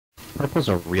Purple's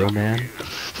a real man.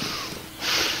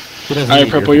 Alright,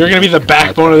 Purple, you're gonna be the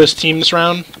backbone of this team this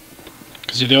round.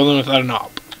 Because you're the only one without an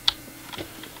op.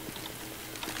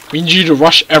 We need you to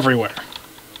rush everywhere.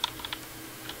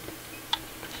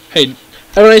 Hey,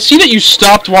 Evan, I see that you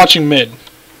stopped watching mid.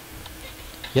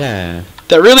 Yeah.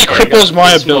 That really cripples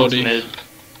my ability.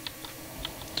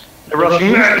 They're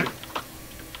rushing mid.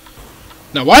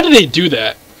 Now, why do they do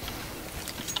that?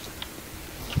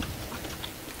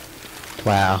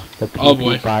 Wow. The Oh,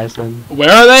 boy. Bison. Where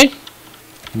are they?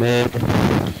 Mid.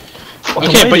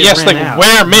 Okay, but yes, like,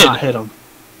 where mid? Not hit him.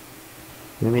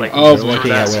 Like, oh, they're boy.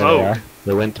 looking that at where smoke. they are.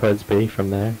 They went towards B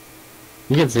from there.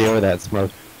 You can see over that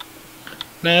smoke.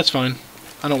 Nah, that's fine.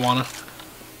 I don't wanna.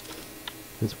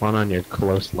 There's one on your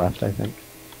close left, I think.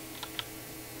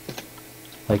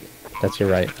 Like, that's your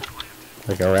right.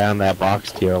 Like, around that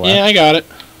box to your left. Yeah, I got it.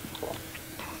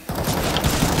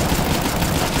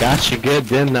 Got you good,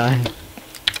 didn't I?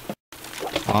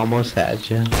 Almost had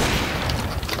you.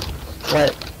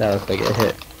 What? That looked like it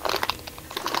hit.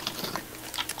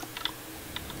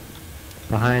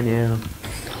 Behind you.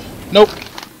 Nope.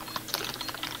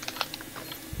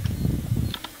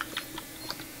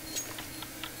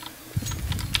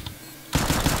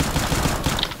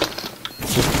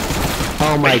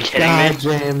 Oh my kidding god, me?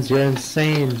 James, you're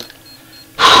insane.